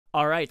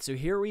All right, so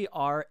here we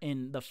are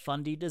in the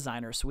Fundy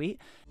Designer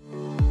suite.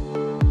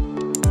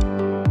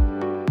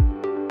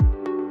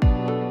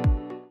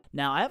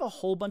 Now, I have a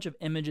whole bunch of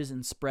images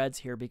and spreads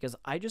here because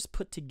I just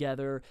put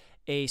together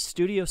a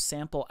studio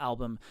sample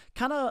album,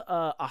 kind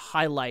of a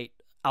highlight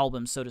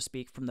album, so to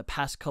speak, from the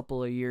past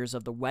couple of years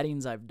of the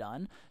weddings I've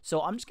done.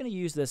 So I'm just going to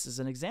use this as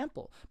an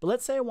example. But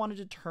let's say I wanted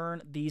to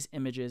turn these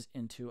images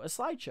into a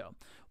slideshow.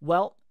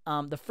 Well,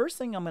 the first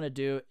thing I'm going to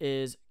do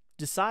is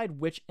decide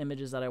which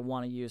images that I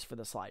want to use for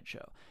the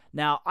slideshow.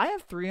 Now, I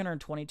have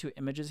 322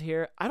 images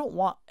here. I don't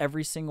want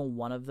every single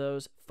one of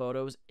those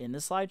photos in the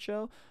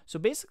slideshow. So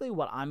basically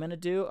what I'm going to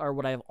do, or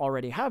what I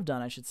already have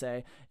done, I should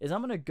say, is I'm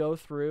going to go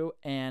through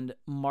and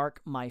mark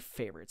my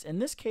favorites. In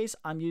this case,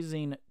 I'm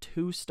using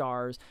 2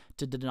 stars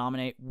to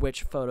denominate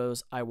which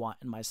photos I want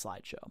in my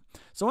slideshow.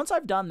 So once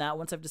I've done that,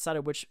 once I've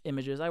decided which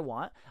images I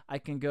want, I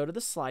can go to the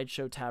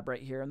slideshow tab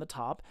right here in the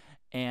top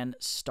and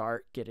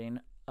start getting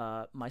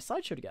my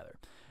slideshow together.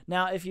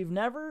 Now, if you've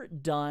never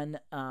done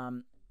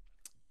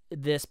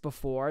this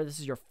before, this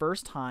is your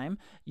first time,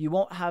 you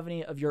won't have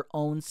any of your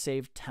own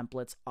saved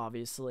templates,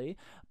 obviously,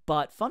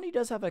 but Fundy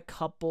does have a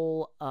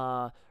couple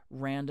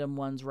random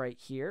ones right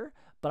here,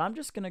 but I'm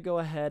just going to go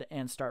ahead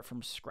and start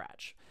from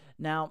scratch.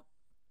 Now,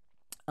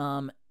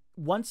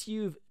 once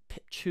you've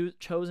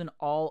chosen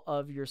all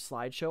of your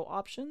slideshow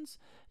options,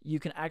 you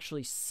can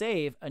actually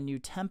save a new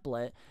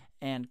template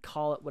and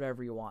call it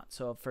whatever you want.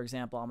 So for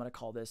example, I'm going to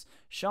call this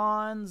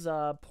Sean's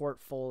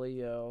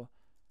portfolio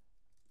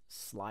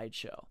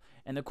slideshow.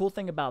 And the cool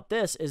thing about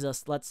this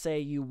is, let's say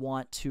you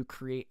want to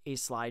create a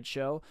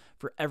slideshow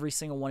for every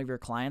single one of your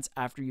clients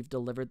after you've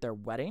delivered their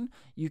wedding.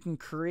 You can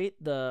create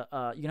you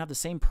can have the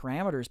same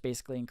parameters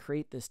basically and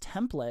create this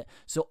template.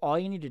 So all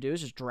you need to do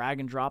is just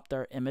drag and drop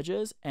their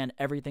images and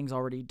everything's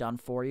already done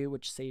for you,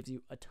 which saves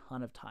you a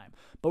ton of time.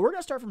 But we're going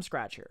to start from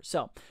scratch here.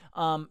 So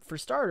for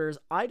starters,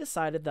 I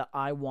decided that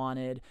I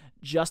wanted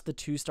just the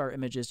 2-star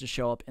images to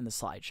show up in the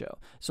slideshow.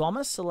 So I'm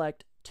going to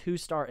select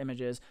 2-star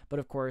images, but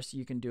of course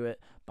you can do it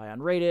by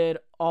unrated,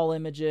 all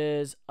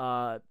images,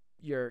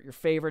 your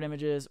favorite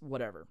images,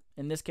 whatever.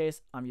 In this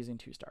case, I'm using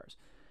 2 stars.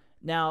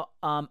 Now,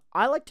 I'm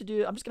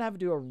just gonna have to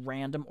do a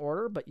random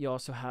order, but you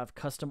also have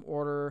custom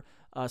order,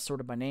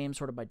 sorted by name,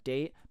 sorted by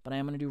date, but I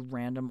am gonna do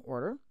random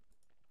order.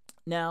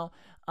 Now,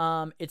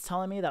 it's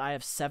telling me that I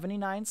have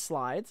 79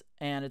 slides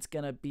and it's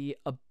gonna be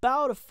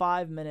about a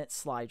 5-minute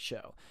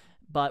slideshow,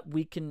 but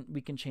we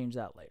can change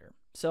that later.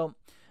 So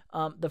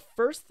the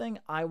first thing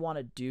I want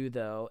to do,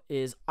 though,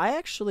 is I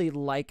actually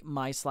like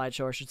my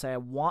slideshow, or I should say I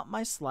want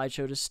my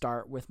slideshow to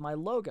start with my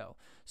logo.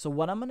 So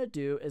what I'm going to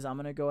do is I'm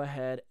going to go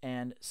ahead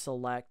and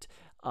select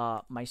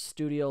my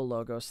studio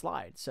logo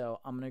slide. So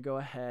I'm going to go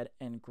ahead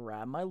and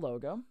grab my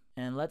logo.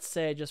 And let's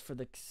say, just for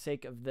the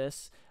sake of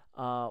this,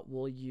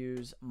 we'll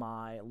use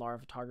my Lara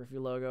Photography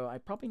logo. I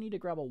probably need to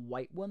grab a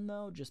white one,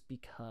 though, just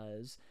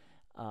because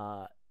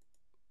we're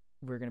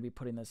going to be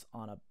putting this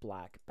on a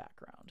black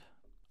background.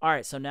 All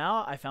right, so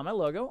now I found my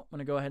logo. I'm going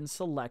to go ahead and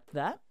select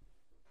that.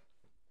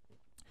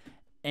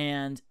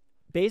 And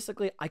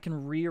basically, I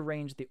can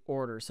rearrange the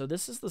order. So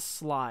this is the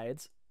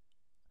slides.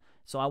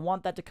 So I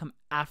want that to come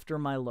after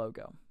my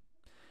logo.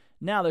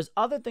 Now, there's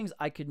other things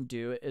I can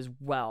do as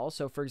well.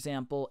 So for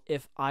example,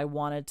 if I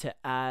wanted to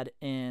add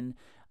in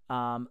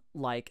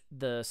like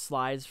the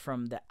slides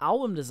from the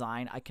album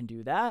design, I can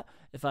do that.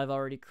 If I've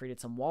already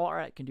created some wall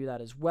art, I can do that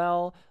as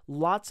well.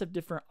 Lots of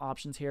different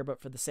options here, but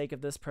for the sake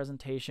of this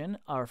presentation,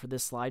 or for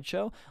this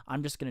slideshow,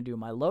 I'm just going to do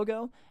my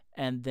logo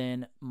and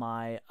then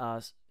my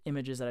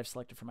images that I've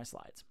selected for my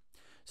slides.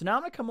 So now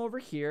I'm going to come over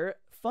here.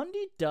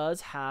 Fundy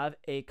does have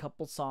a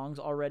couple songs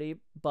already,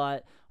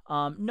 but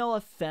no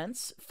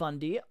offense,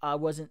 Fundy, I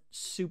wasn't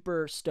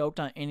super stoked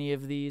on any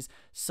of these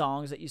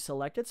songs that you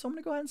selected, so I'm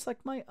going to go ahead and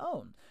select my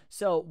own.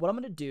 So what I'm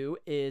going to do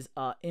is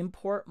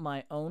import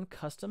my own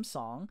custom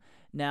song.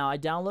 Now, I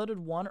downloaded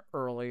one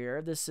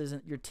earlier. This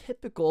isn't your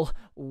typical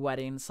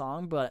wedding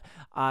song, but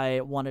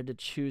I wanted to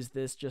choose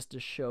this just to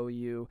show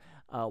you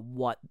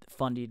what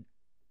Fundy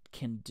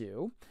can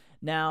do.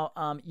 Now,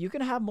 you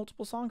can have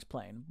multiple songs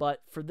playing,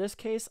 but for this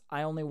case,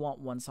 I only want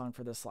one song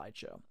for this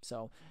slideshow.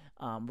 So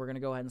we're going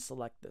to go ahead and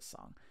select this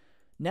song.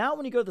 Now,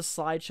 when you go to the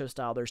slideshow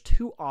style, there's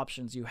 2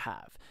 options you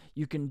have.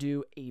 You can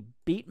do a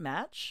beat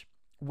match,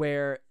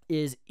 where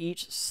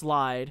each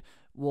slide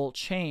will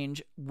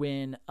change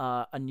when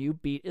a new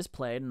beat is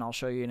played, and I'll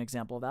show you an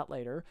example of that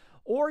later.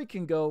 Or you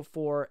can go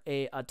for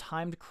a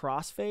timed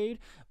crossfade,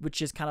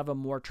 which is kind of a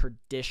more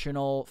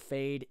traditional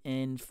fade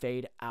in,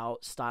 fade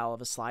out style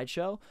of a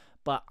slideshow.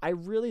 But I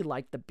really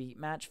like the beat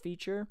match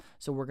feature,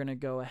 so we're going to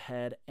go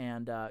ahead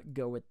and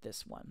go with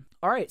this one.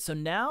 All right, so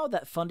now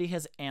that Fundy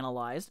has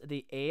analyzed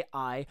the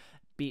AI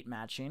beat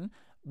matching,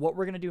 what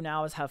we're going to do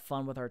now is have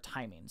fun with our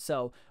timing.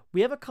 So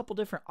we have a couple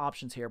different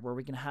options here where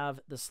we can have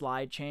the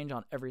slide change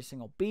on every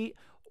single beat,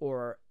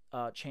 or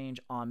change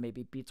on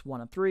maybe beats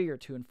 1 and 3 or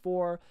 2 and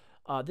 4.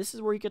 This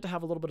is where you get to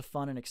have a little bit of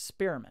fun and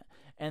experiment.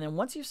 And then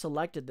once you've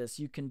selected this,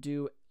 you can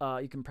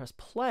press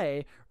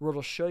play, where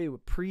it'll show you a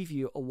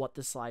preview of what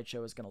the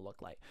slideshow is going to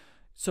look like.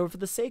 So for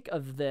the sake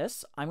of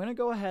this, I'm going to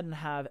go ahead and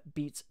have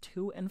beats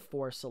 2 and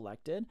 4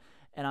 selected,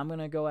 and I'm going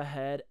to go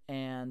ahead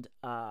and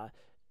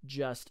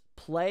just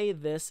play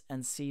this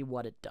and see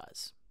what it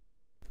does.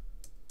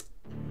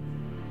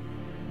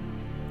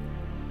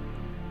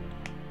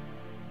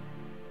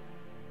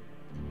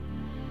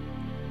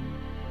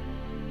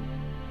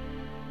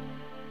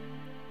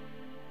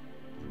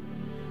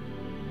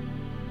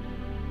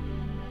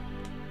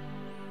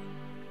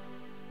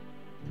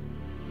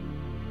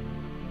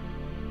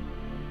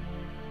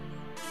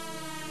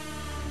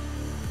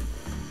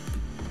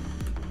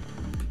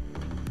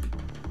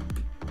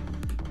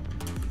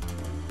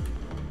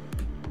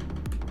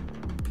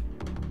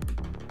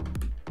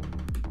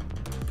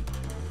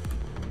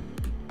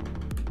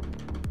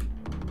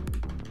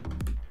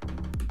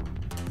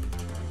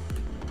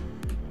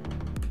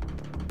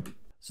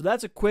 So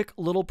that's a quick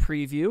little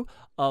preview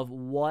of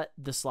what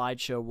the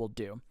slideshow will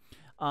do.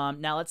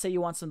 Now, let's say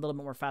you want something a little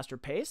bit more faster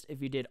paced.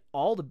 If you did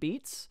all the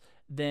beats,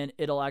 then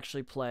it'll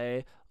actually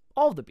play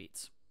all of the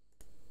beats.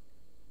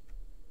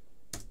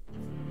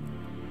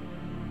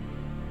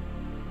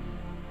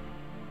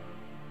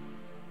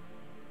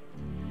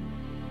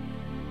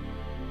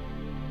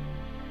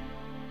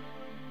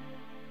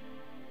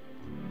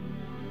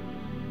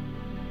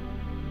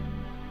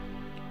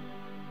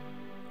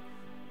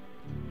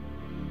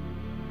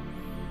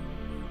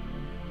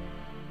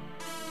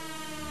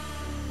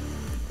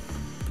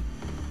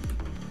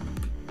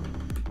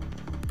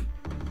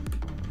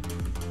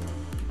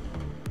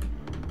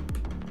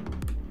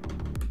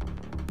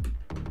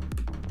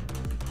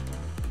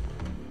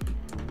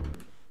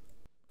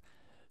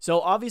 So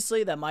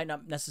obviously that might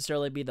not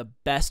necessarily be the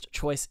best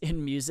choice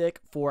in music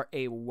for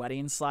a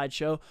wedding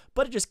slideshow,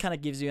 but it just kind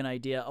of gives you an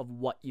idea of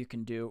what you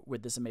can do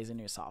with this amazing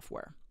new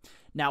software.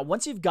 Now,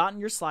 once you've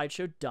gotten your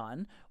slideshow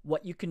done,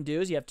 what you can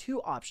do is you have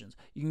two options.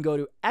 You can go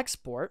to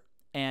export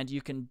and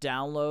you can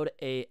download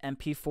a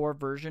MP4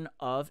 version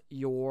of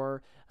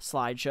your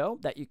slideshow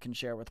that you can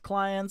share with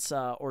clients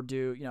or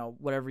do,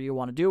 whatever you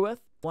want to do with.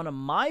 One of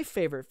my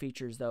favorite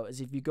features though is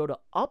if you go to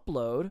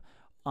upload,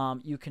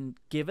 you can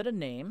give it a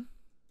name.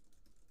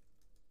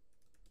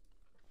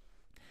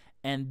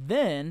 And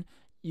then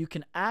you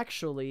can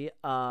actually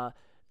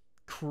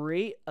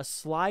create a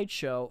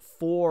slideshow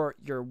for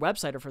your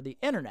website or for the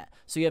internet.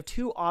 So you have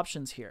two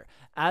options here.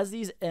 As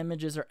these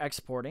images are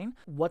exporting,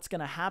 what's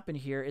going to happen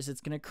here is it's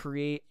going to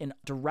create a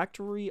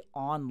directory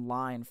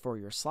online for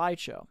your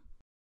slideshow.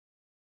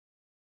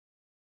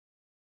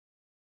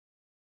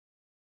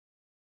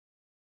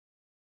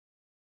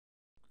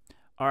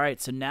 All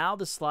right, so now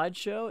the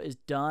slideshow is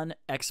done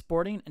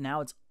exporting, and now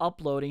it's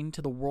uploading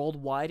to the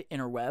worldwide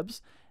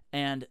interwebs.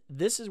 And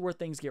this is where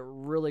things get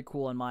really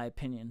cool in my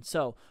opinion.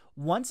 So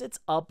once it's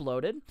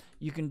uploaded,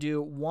 you can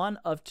do one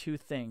of two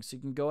things. So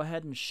you can go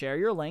ahead and share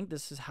your link.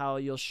 This is how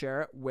you'll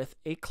share it with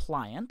a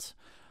client.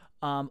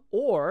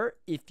 Or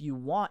if you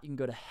want, you can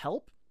go to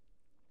help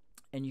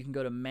and you can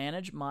go to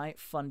manage my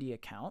Fundy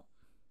account.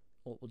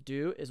 What we'll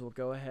do is we'll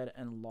go ahead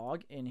and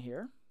log in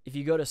here. If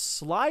you go to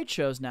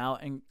slideshows now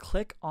and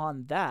click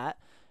on that,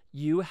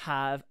 you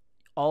have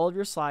all of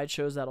your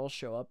slideshows that'll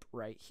show up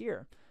right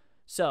here.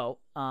 So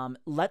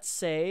let's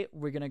say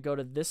we're going to go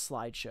to this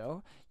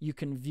slideshow. You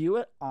can view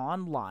it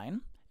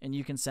online and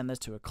you can send this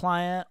to a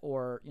client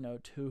or,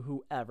 to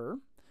whoever.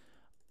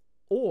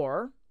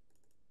 Or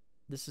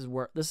this is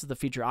the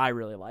feature I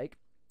really like.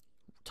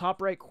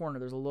 Top right corner,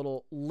 there's a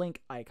little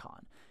link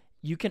icon.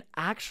 You can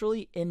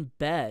actually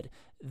embed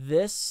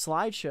this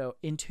slideshow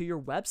into your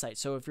website.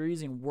 So if you're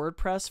using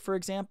WordPress, for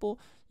example,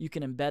 you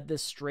can embed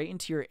this straight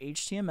into your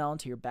HTML,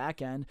 into your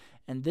backend,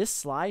 and this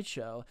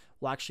slideshow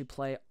will actually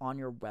play on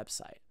your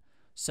website.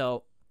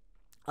 So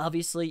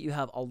obviously you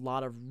have a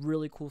lot of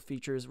really cool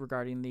features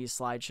regarding these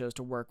slideshows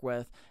to work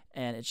with,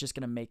 and it's just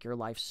going to make your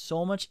life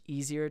so much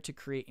easier to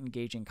create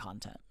engaging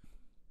content.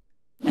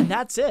 And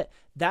that's it.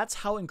 That's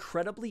how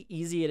incredibly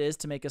easy it is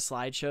to make a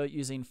slideshow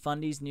using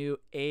Fundy's new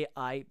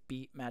AI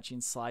beat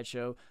matching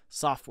slideshow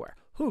software.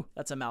 Whew,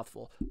 that's a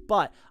mouthful.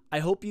 But I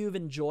hope you've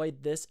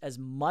enjoyed this as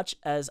much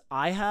as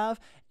I have,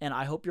 and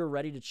I hope you're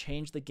ready to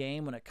change the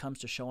game when it comes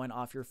to showing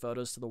off your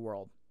photos to the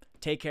world.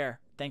 Take care.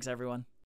 Thanks, everyone.